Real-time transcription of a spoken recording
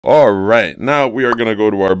All right, now we are going to go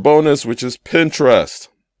to our bonus, which is Pinterest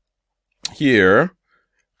here.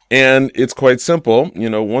 And it's quite simple. You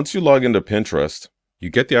know, once you log into Pinterest, you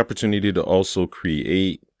get the opportunity to also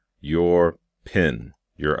create your pin.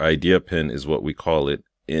 Your idea pin is what we call it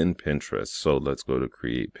in Pinterest. So let's go to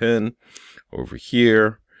create pin over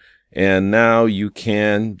here. And now you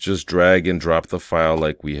can just drag and drop the file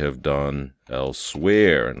like we have done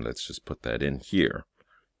elsewhere. And let's just put that in here.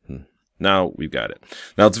 Now we've got it.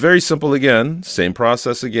 Now it's very simple again. Same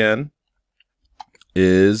process again.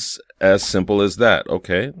 Is as simple as that.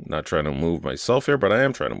 Okay, not trying to move myself here, but I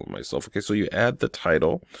am trying to move myself. Okay, so you add the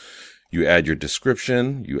title, you add your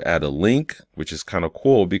description, you add a link, which is kind of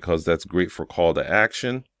cool because that's great for call to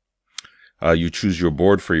action. You choose your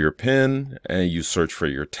board for your pin, and you search for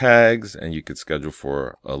your tags, and you could schedule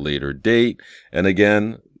for a later date. And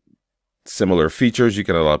again, similar features, you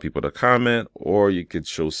can allow people to comment, or you could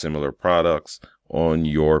show similar products on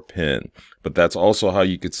your pin. But that's also how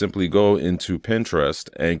you could simply go into Pinterest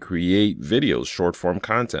and create videos, short form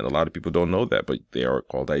content. A lot of people don't know that, but they are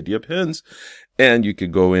called idea pins. And you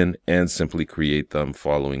could go in and simply create them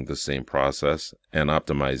following the same process and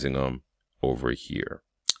optimizing them over here.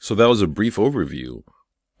 So that was a brief overview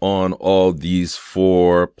on all these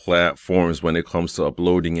 4 platforms when it comes to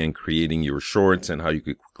uploading and creating your shorts, and how you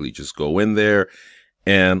could quickly just go in there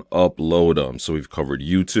and upload them. So we've covered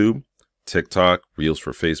YouTube, TikTok, Reels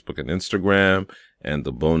for Facebook and Instagram, and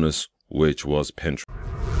the bonus, which was Pinterest.